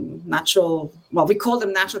a natural, well, we call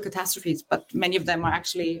them natural catastrophes, but many of them are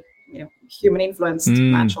actually, human influenced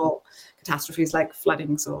natural catastrophes like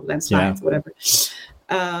flooding, so landslides, whatever.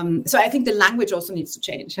 So I think the language also needs to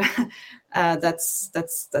change. That's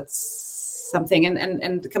something.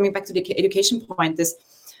 And coming back to the education point, just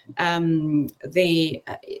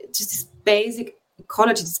this basic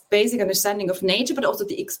ecology, this basic understanding of nature, but also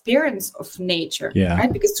the experience of nature,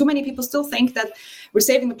 right? Because too many people still think that we're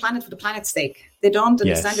saving the planet for the planet's sake. They don't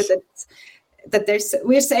understand that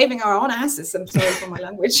we're saving our own asses. I'm sorry for my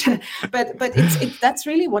language, but that's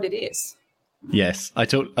really what it is. Yes, I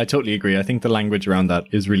totally agree. I think the language around that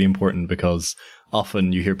is really important because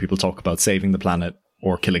often you hear people talk about saving the planet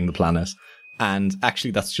or killing the planet, and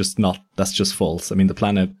actually that's just false. I mean, the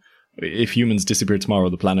planet, if humans disappear tomorrow,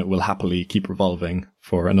 the planet will happily keep revolving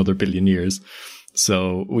for another billion years.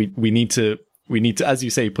 So we need to, as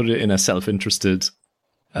you say, put it in a self-interested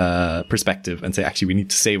perspective and say, actually, we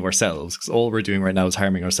need to save ourselves because all we're doing right now is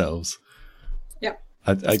harming ourselves. Yeah,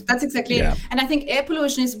 that's exactly it. And I think air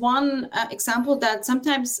pollution is one example that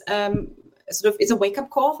sometimes sort of is a wake-up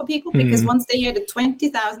call for people because once they hear that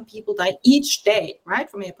 20,000 people die each day, right,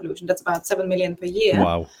 from air pollution, that's about 7 million per year.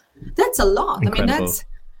 Wow. That's a lot. Incredible. I mean, that's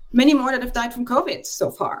many more that have died from COVID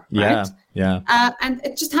so far, right? And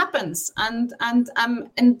it just happens, and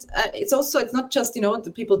it's not just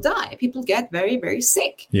the people die; people get very, very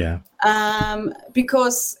sick.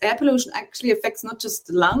 Because air pollution actually affects not just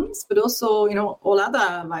the lungs, but also all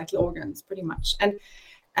other vital organs, pretty much. And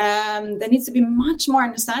there needs to be much more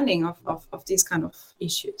understanding of these kind of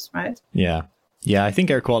issues, right? Yeah. I think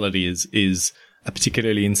air quality is a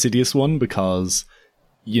particularly insidious one because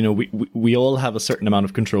we all have a certain amount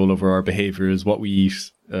of control over our behaviors, what we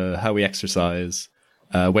eat, how we exercise,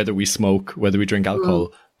 whether we smoke, whether we drink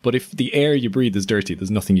alcohol. But if the air you breathe is dirty, there's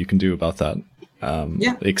nothing you can do about that.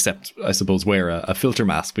 Except, I suppose, wear a filter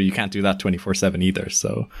mask, but you can't do that 24/7 either.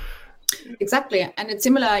 So exactly, and it's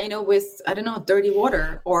similar, with dirty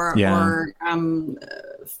water or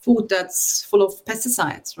food that's full of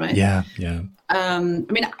pesticides, right? I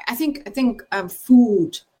mean, I think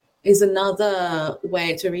food is another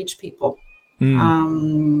way to reach people.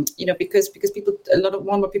 Because people,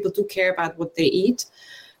 more people do care about what they eat.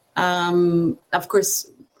 Of course,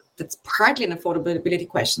 that's partly an affordability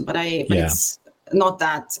question, but it's not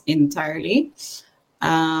that entirely.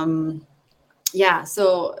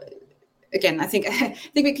 So again, I think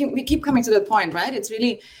we keep coming to that point, right? It's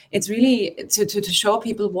really to show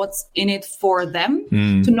people what's in it for them,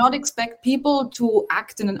 to not expect people to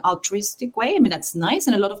act in an altruistic way. I mean, that's nice,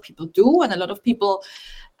 and a lot of people do, and a lot of people,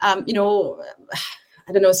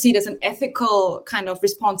 see it as an ethical kind of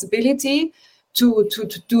responsibility to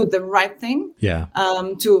do the right thing.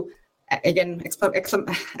 again,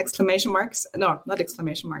 exclamation marks. No, not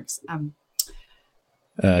exclamation marks.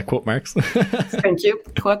 Quote marks. Thank you.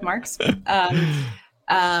 Quote marks.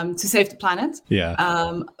 To save the planet.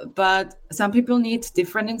 Yeah. But some people need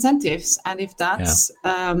different incentives. And if that's,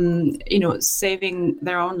 saving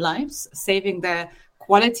their own lives, saving their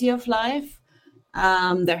quality of life,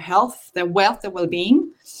 their health, their wealth, their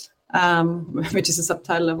well-being, which is a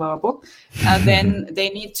subtitle of our book, then they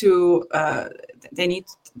need to,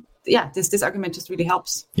 this argument just really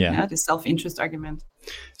helps. Yeah. This self-interest argument.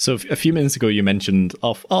 So a few minutes ago, you mentioned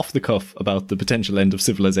off the cuff about the potential end of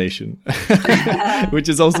civilization, which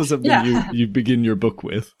is also something you begin your book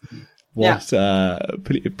with.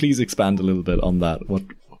 Please expand a little bit on that.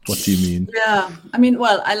 What do you mean? Yeah, I mean,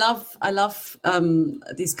 well, I love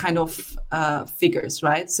these kind of figures,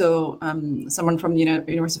 right? So someone from the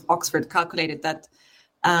University of Oxford calculated that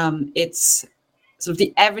it's sort of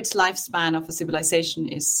the average lifespan of a civilization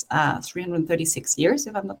is 336 years,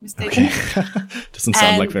 if I'm not mistaken. Okay. Doesn't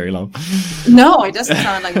sound like very long. No, it doesn't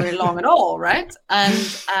sound like very long at all, right?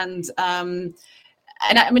 And I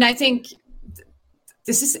mean, I think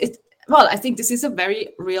this is it. Well, I think this is a very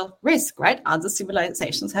real risk, right? Other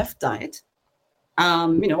civilizations have died.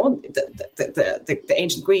 The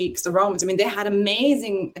ancient Greeks, the Romans. I mean, they had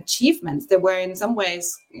amazing achievements. They were in some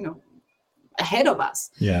ways, ahead of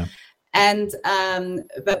us. Yeah. And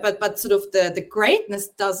but sort of the greatness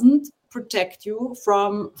doesn't protect you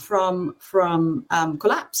from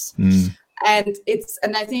collapse. And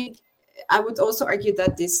I think I would also argue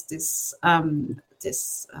that this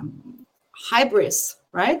hybris,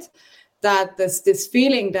 right? That this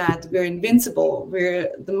feeling that we're invincible,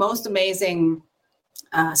 we're the most amazing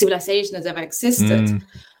civilization that's ever existed,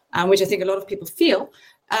 which I think a lot of people feel,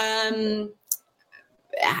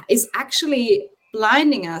 is actually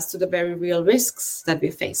blinding us to the very real risks that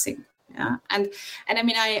we're facing. Yeah, and I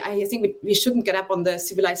mean, I think we shouldn't get up on the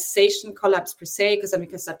civilization collapse per se, because then we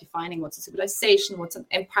can start defining what's a civilization, what's an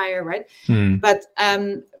empire, right? But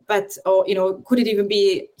could it even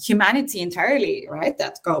be humanity entirely, right?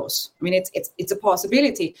 That goes. I mean, it's a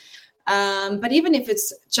possibility. But even if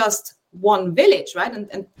it's just one village, right?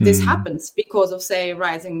 And this happens because of, say,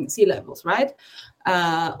 rising sea levels, right?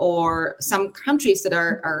 Or some countries that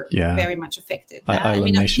are very much affected.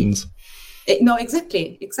 Island nations. No,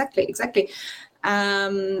 exactly.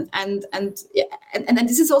 And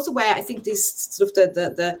this is also where I think this sort of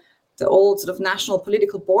the old sort of national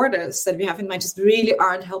political borders that we have in mind just really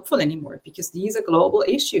aren't helpful anymore, because these are global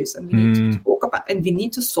issues and we need to talk about and we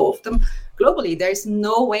need to solve them globally. There is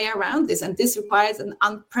no way around this, and this requires an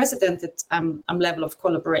unprecedented level of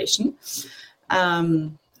collaboration.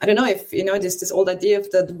 I don't know if you know this old idea of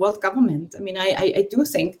the world government. I mean, I do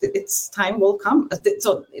think that its time will come.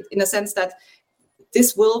 So in a sense that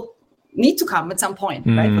this will need to come at some point,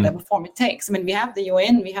 right? Whatever form it takes. I mean, we have the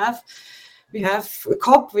UN, we have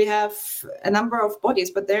COP, we have a number of bodies,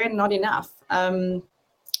 but they're not enough.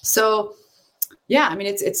 So yeah, I mean,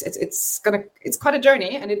 it's quite a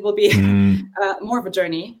journey, and it will be more of a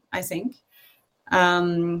journey, I think.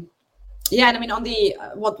 Yeah, and I mean, on the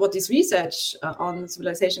what this research on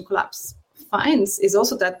civilization collapse finds is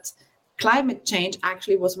also that climate change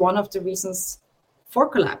actually was one of the reasons for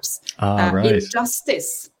collapse. Right.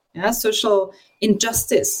 Injustice, social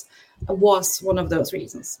injustice was one of those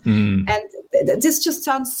reasons. And this just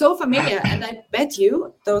sounds so familiar. And I bet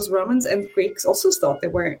you those Romans and Greeks also thought they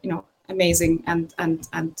were, amazing and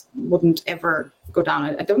wouldn't ever go down.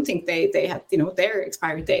 I don't think they had, their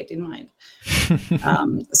expiry date in mind.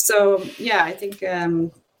 So yeah, I think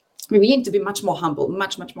we need to be much more humble,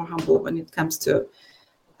 much more humble when it comes to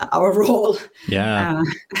our role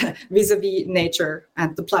vis-a-vis nature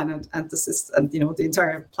and the planet and the system, and the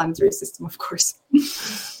entire planetary system, of course.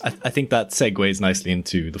 I think that segues nicely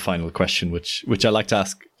into the final question, which I like to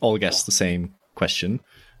ask all guests the same question,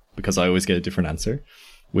 because I always get a different answer,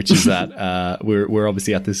 which is that we're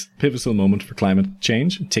obviously at this pivotal moment for climate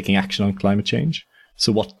change, taking action on climate change.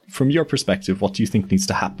 So what, from your perspective, what do you think needs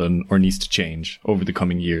to happen or needs to change over the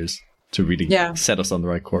coming years to really set us on the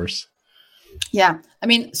right course? Yeah, I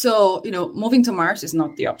mean, so, moving to Mars is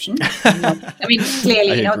not the option. I mean,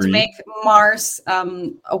 clearly, to make Mars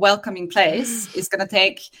a welcoming place is going to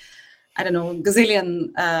take, I don't know,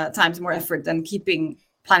 gazillion times more effort than keeping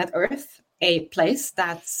planet Earth a place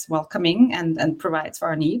that's welcoming and provides for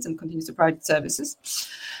our needs and continues to provide services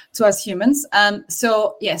to us humans.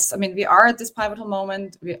 So, yes, I mean, we are at this pivotal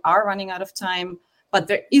moment. We are running out of time. But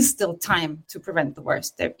there is still time to prevent the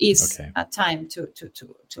worst. There is a time to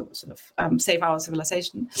sort of save our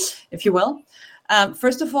civilization, if you will.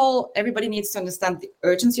 First of all, everybody needs to understand the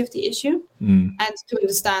urgency of the issue and to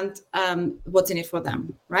understand what's in it for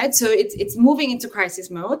them, right? So it's moving into crisis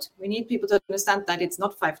mode. We need people to understand that it's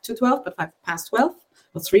not 5 to 12, but 5 past 12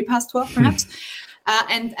 or 3 past 12, perhaps.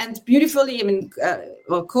 And beautifully, I mean, the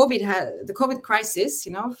COVID crisis,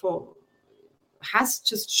 has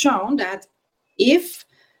just shown that if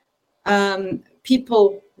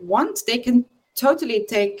people want, they can totally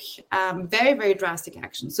take very, very drastic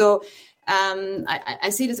action. So I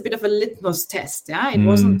see it as a bit of a litmus test. Yeah, it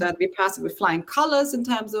wasn't that we passed it with flying colors in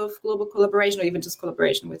terms of global collaboration or even just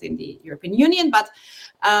collaboration within the European Union, but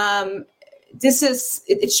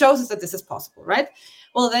it shows us that this is possible, right?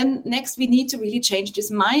 Well, then next we need to really change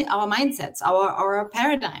our mindsets, our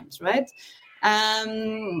paradigms, right?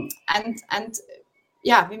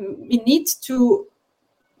 We need to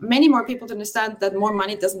many more people to understand that more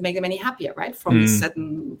money doesn't make them any happier, right? From a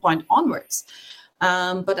certain point onwards.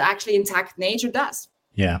 But actually intact nature does.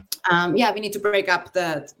 Yeah. We need to break up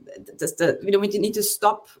we need to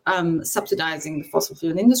stop subsidizing the fossil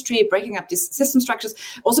fuel industry, breaking up these system structures,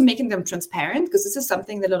 also making them transparent, because this is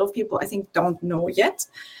something that a lot of people, I think, don't know yet.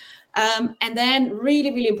 And then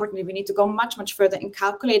really, really importantly, we need to go much, much further in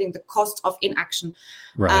calculating the cost of inaction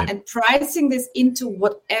and pricing this into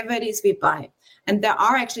whatever it is we buy. And there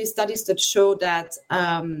are actually studies that show that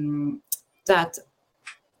that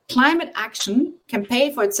climate action can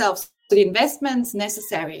pay for itself. So the investments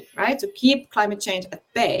necessary, right, to keep climate change at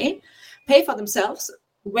bay, pay for themselves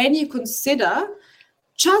when you consider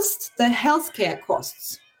just the healthcare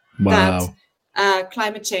costs that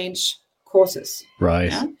climate change causes.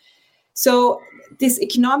 Right. Yeah? So this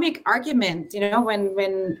economic argument,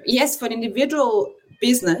 when yes, for an individual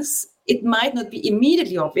business, it might not be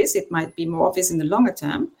immediately obvious. It might be more obvious in the longer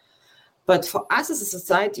term. But for us as a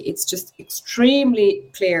society, it's just extremely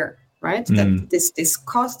clear, right? That this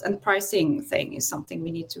cost and pricing thing is something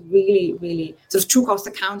we need to really, really, sort of true cost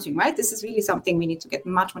accounting, right? This is really something we need to get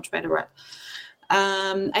much, much better at.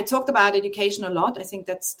 I talked about education a lot. I think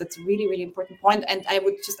that's a really, really important point. And I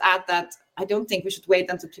would just add that I don't think we should wait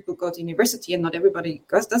until people go to university, and not everybody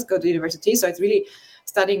does go to university. So it's really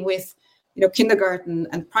starting with kindergarten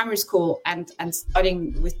and primary school and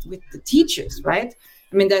starting with the teachers, right?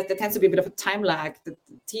 I mean, there tends to be a bit of a time lag. The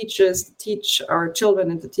teachers teach our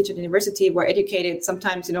children and the teach at university were educated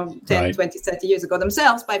sometimes, 10, 20, 30 years ago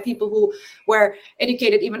themselves by people who were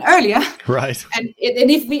educated even earlier. Right. And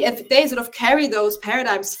if they sort of carry those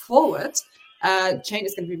paradigms forward, change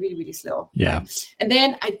is going to be really, really slow. Yeah. And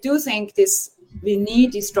then I do think we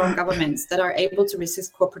need these strong governments that are able to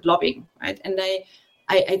resist corporate lobbying, right? And I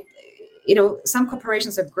some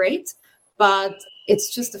corporations are great, but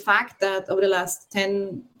it's just the fact that over the last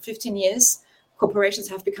 10, 15 years, corporations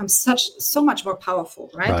have become so much more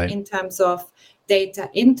powerful, right? In terms of data,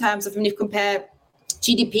 in terms of when you compare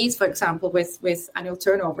GDPs, for example, with annual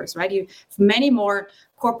turnovers, right? You have many more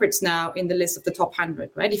corporates now in the list of the top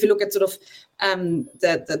 100, right? If you look at sort of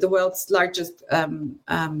the world's largest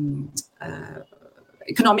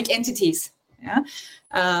economic entities,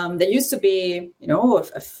 there used to be,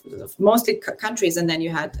 mostly countries, and then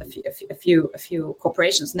you had a few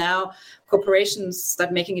corporations. Now corporations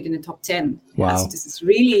start making it in the top 10. Wow. So this is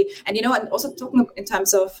really, and and also talking in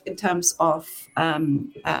terms of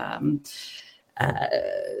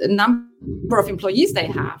number of employees they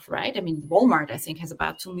have, right? I mean, Walmart, I think, has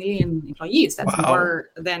about 2 million employees. That's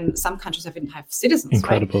more than some countries have citizens.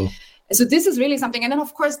 Incredible. Right? So this is really something. And then,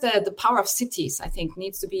 of course, the power of cities, I think,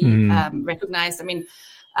 needs to be recognized. I mean,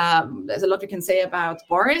 there's a lot we can say about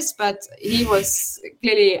Boris, but he was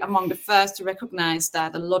clearly among the first to recognize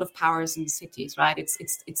that a lot of power is in the cities, right?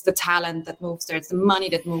 It's the talent that moves there. It's the money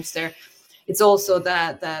that moves there. It's also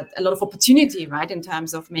that a lot of opportunity, right, in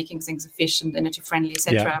terms of making things efficient, energy friendly,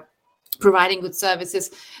 etc., providing good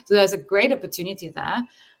services. So there's a great opportunity there.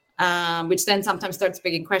 Which then sometimes starts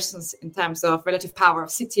begging questions in terms of relative power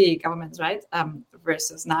of city governments, right,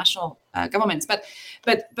 versus national governments. But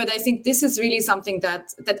I think this is really something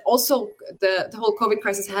that also the whole COVID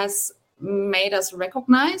crisis has made us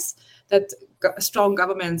recognize that strong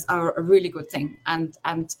governments are a really good thing, and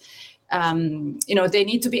they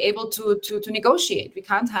need to be able to negotiate. We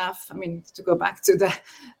can't have, to go back to the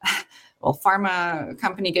pharma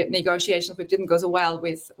company negotiations, which didn't go so well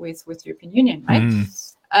with the European Union, right?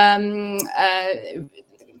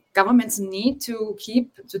 Governments need to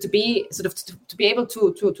be able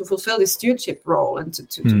to fulfill this stewardship role and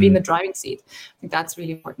to be in the driving seat. I think that's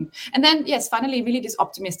really important. And then, yes, finally, really this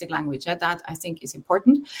optimistic language that I think is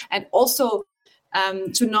important, and also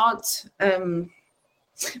to not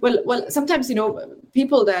Well, sometimes,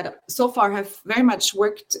 people that so far have very much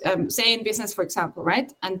worked, say in business, for example,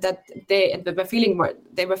 right? And that they were feeling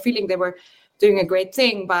they were doing a great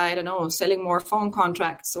thing by, I don't know, selling more phone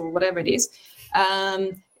contracts or whatever it is.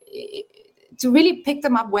 To really pick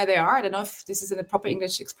them up where they are. I don't know if this is in a proper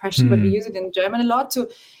English expression, but we use it in German a lot to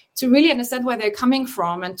really understand where they're coming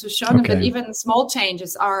from and to show them that even small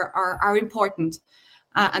changes are important.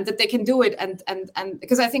 And that they can do it, and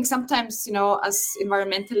because I think sometimes, as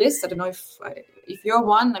environmentalists, I don't know if you're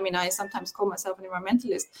one. I mean, I sometimes call myself an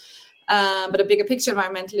environmentalist, but a bigger picture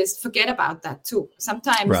environmentalist, forget about that too.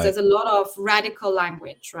 Sometimes there's a lot of radical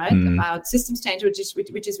language, right, about systems change, which is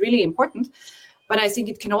really important. But I think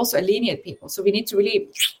it can also alienate people. So we need to really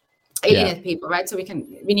alienate people, right? So we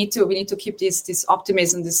need to keep this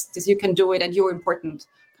optimism, this you can do it and you're important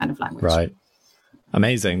kind of language, right?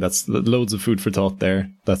 Amazing. That's loads of food for thought there.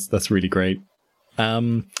 That's really great.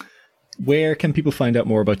 Where can people find out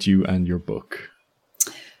more about you and your book?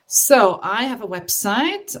 So I have a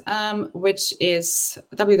website, which is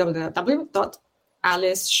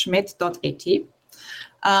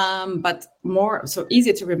www.aliceschmidt.at. But more, so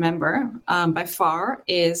easy to remember by far,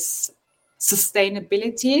 is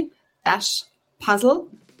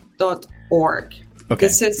sustainability-puzzle.org. Okay.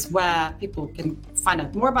 This is where people can find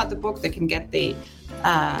out more about the book. They can get the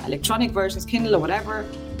electronic versions, Kindle or whatever,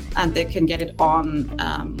 and they can get it on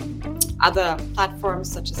other platforms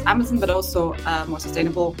such as Amazon, but also a more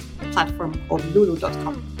sustainable platform called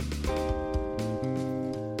lulu.com.